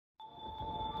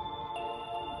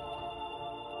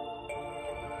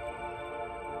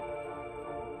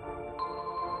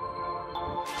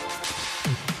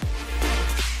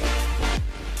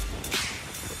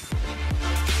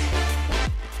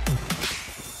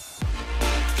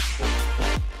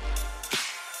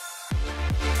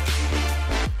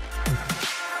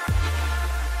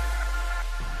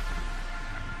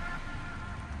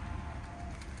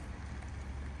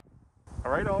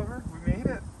right, Oliver? We made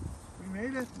it. We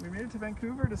made it. We made it to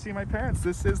Vancouver to see my parents.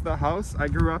 This is the house I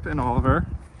grew up in, Oliver.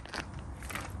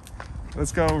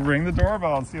 Let's go ring the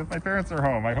doorbell and see if my parents are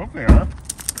home. I hope they are.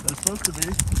 They're supposed to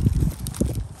be.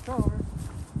 Go, Oliver.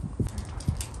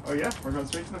 Oh yeah, we're going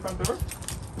straight to the front door?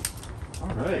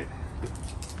 All right.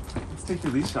 Let's take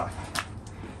your leash off.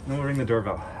 And we'll ring the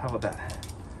doorbell. How about that?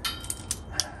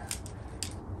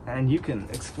 And you can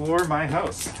explore my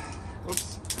house.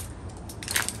 Oops.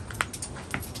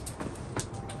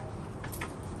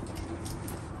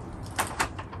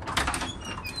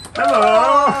 Hello!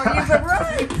 Oh, you've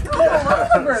arrived! Oh,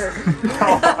 Oliver!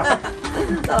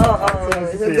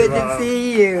 Oh, so good to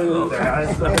see you. Yeah,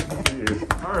 it's nice to see you.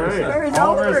 All right. Where's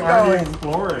Oliver's Oliver already going?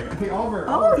 exploring. Hey, Oliver.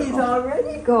 Oh, he's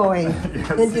already going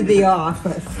into the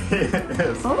office. He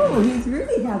is. Oh, he's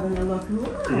really having a look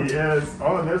around. He is.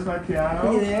 Oh, and there's my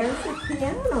piano. There's the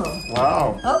piano.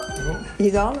 Wow. Oh,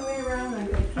 he's all the way around. I'm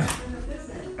going to catch him at this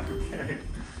end. Okay.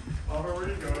 Oliver, where are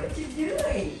you going? What you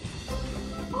doing?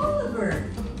 Oliver.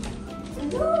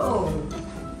 No.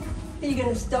 Are you going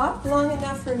to stop long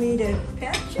enough for me to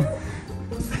pet you?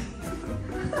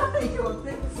 I don't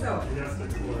think so. Yes,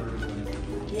 explore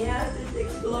everything. Yes, it's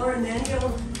explore and then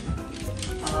you'll...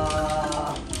 come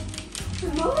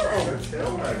on.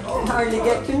 Oh, Hard to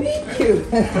get to meet you.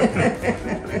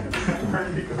 Where are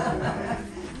you going?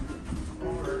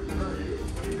 Oliver, where are you?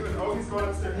 What are you doing? Oh, he's going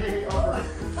upstairs. Hey, Oliver.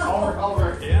 Oliver.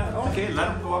 Yeah, okay, let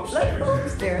him go Let's upstairs. go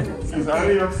upstairs. That's He's okay.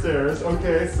 already upstairs.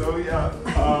 Okay, so yeah.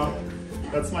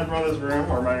 That's my brother's room,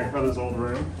 or my brother's old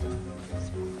room.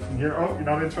 And here, oh, you're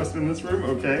not interested in this room?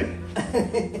 Okay.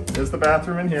 There's the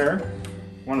bathroom in here.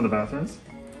 One of the bathrooms.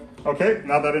 Okay,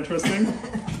 not that interesting.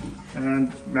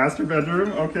 And master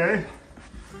bedroom, okay.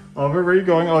 Oliver, where are you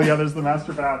going? Oh yeah, there's the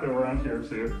master bath over on here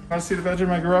too. Want to see the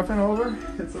bedroom I grew up in, Oliver?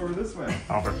 It's over this way.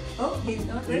 Oliver. Oh, he's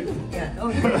not ready yet. Oh,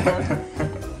 he's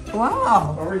not.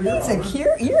 Wow. Over here,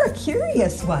 You're a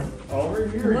curious one. Over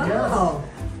here, yes. Wow.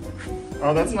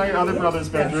 Oh, that's my other brother's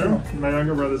bedroom, my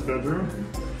younger brother's bedroom.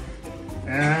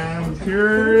 And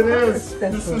here it is.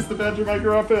 This is the bedroom I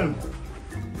grew up in.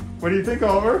 What do you think,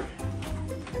 Oliver?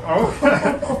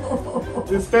 Oh,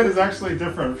 this bed is actually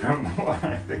different from what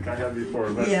I think I had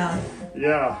before. But Yeah,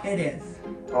 yeah. it is.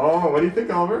 Oh, what do you think,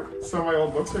 Oliver? Some of my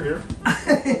old books are here.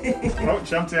 Oh,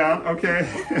 jump down. Okay.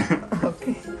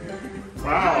 Okay.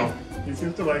 Wow. He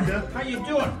seems to like it. How you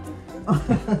doing?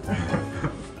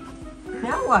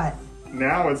 Now what?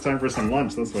 Now it's time for some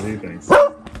lunch. That's what he thinks.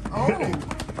 Oh.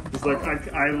 He's like,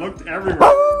 I looked everywhere.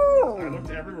 I looked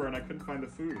everywhere and I couldn't find the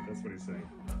food. That's what he's saying.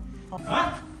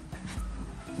 Huh?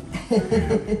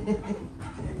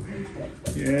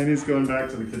 Yeah, and he's going back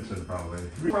to the kitchen probably.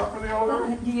 Properly,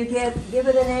 Oliver? Do you give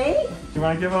it an A? Do you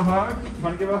want to give a hug? You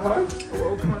want to give a hug?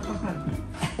 Oh, come on, come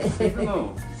on. Say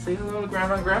hello. Say hello to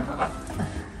Grandma and Grandpa.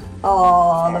 Oh,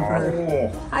 Oliver.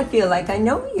 Oh. I feel like I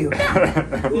know you.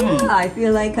 Yeah, I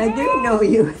feel like I do know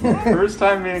you. First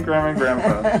time meeting Grandma and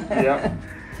Grandpa. Yep.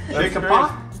 Shake a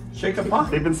paw? Shake a paw?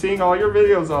 They've been seeing all your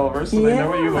videos, Oliver, so they know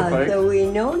what you look like. So we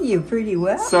know you pretty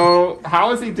well. So,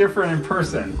 how is he different in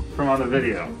person from on the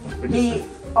video?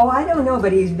 I don't know,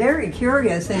 but he's very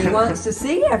curious and he wants to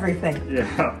see everything.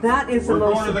 Yeah. That is the We're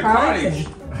most going to the surprising.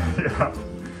 cottage. Yeah.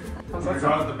 How's that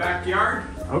sound? The backyard?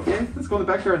 Okay, let's go in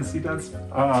the backyard and see Dad's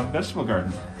vegetable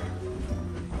garden.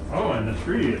 Oh, and the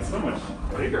tree, it's so much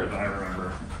bigger than I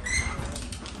remember.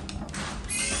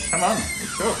 Come on,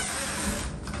 let's go.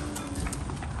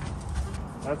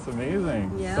 That's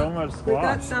amazing. Yeah. So much We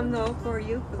got squash. some though for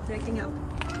you for taking up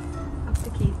the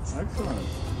keys. Excellent.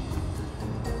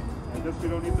 I guess we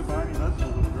don't need to buy any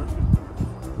vegetables at the grocery store.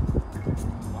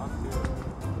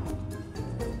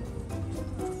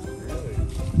 Really?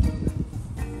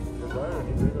 You're right, I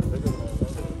need bigger than I remember.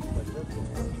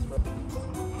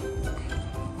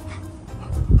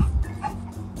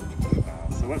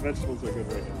 So what vegetables are good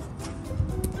right now?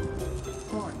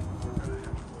 Corn.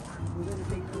 We're gonna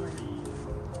take corn.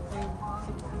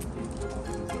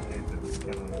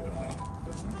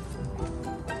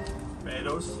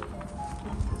 Tomatoes.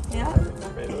 Yeah.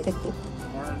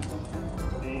 Corn,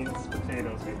 beans,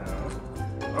 potatoes we have.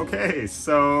 Okay,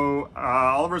 so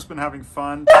Oliver's been having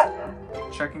fun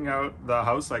checking out the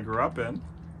house I grew up in,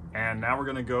 and now we're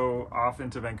gonna go off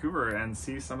into Vancouver and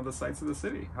see some of the sights of the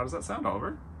city. How does that sound,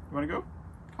 Oliver? You wanna go?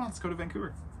 Come on, let's go to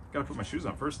Vancouver. Gotta put my shoes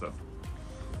on first though.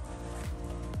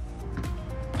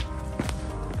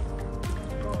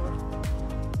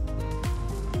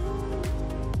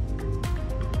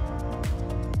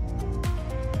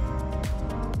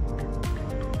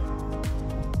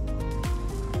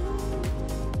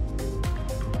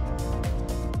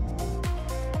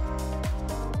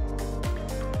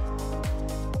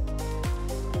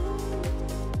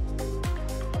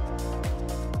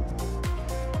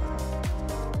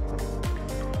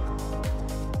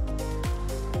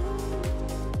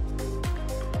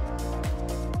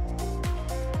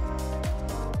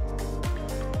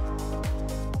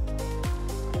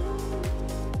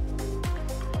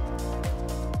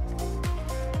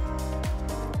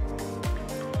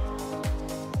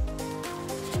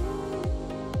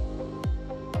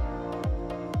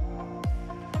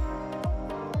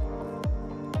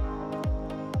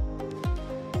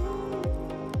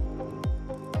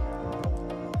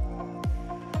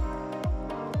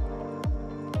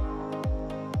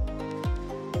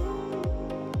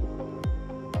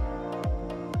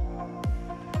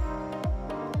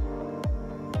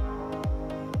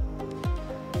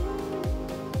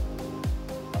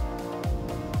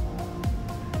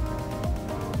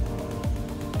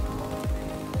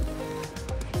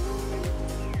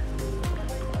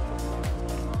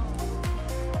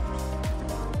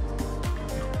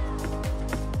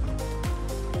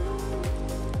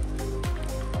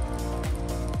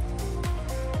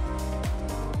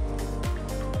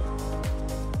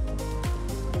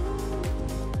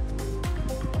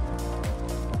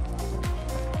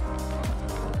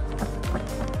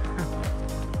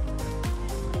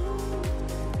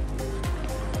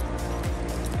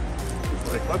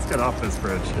 Let's get off this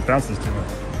bridge. It bounces too much.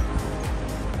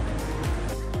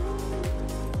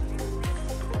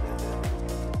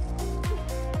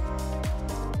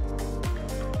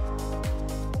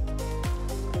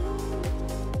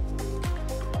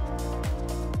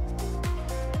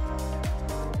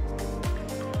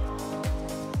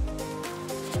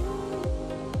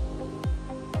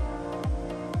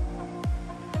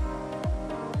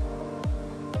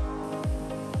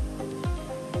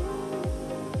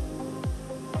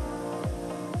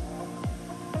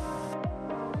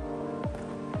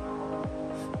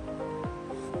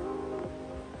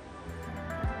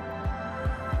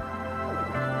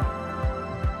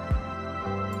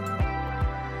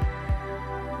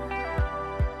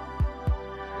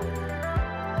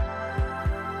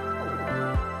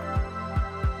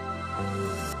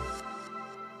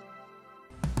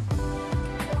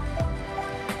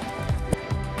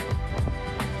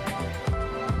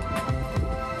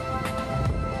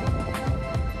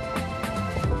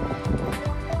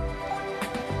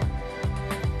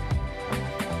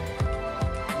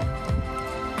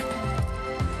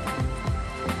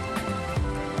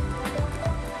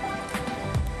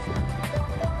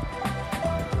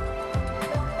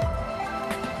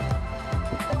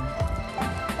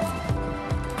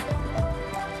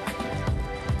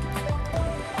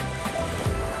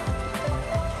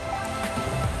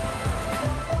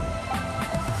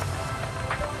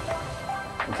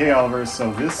 Okay, Oliver,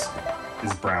 so this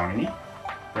is Brownie.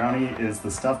 Brownie is the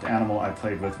stuffed animal I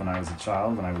played with when I was a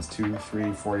child, when I was 2,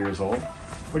 3, 4 years old.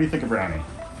 What do you think of Brownie?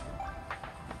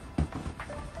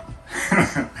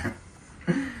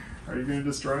 Are you going to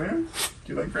destroy him?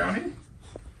 Do you like Brownie?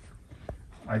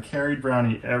 I carried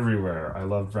Brownie everywhere. I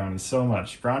love Brownie so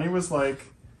much. Brownie was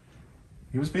like,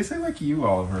 he was basically like you,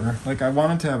 Oliver. Like, I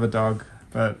wanted to have a dog,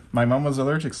 but my mom was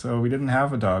allergic, so we didn't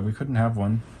have a dog. We couldn't have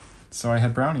one. So I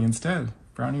had Brownie instead.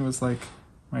 Brownie was like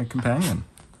my companion.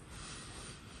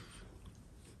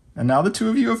 And now the two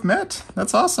of you have met.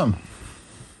 That's awesome.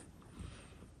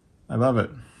 I love it.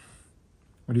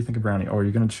 What do you think of Brownie? Oh, are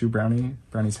you going to chew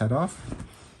Brownie's head off?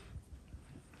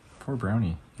 Poor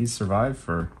Brownie. He's survived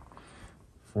for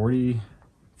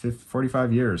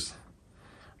 45 years,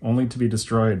 only to be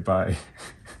destroyed by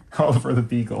Oliver the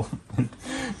Beagle in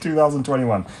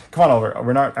 2021. Come on, Oliver.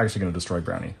 We're not actually going to destroy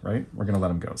Brownie, right? We're going to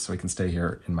let him go so he can stay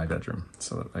here in my bedroom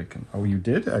so that I can... Oh, you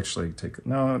did actually take...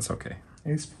 No, it's okay.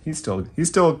 He's still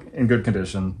in good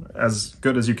condition, as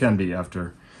good as you can be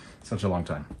after such a long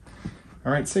time.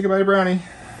 All right, say goodbye to Brownie.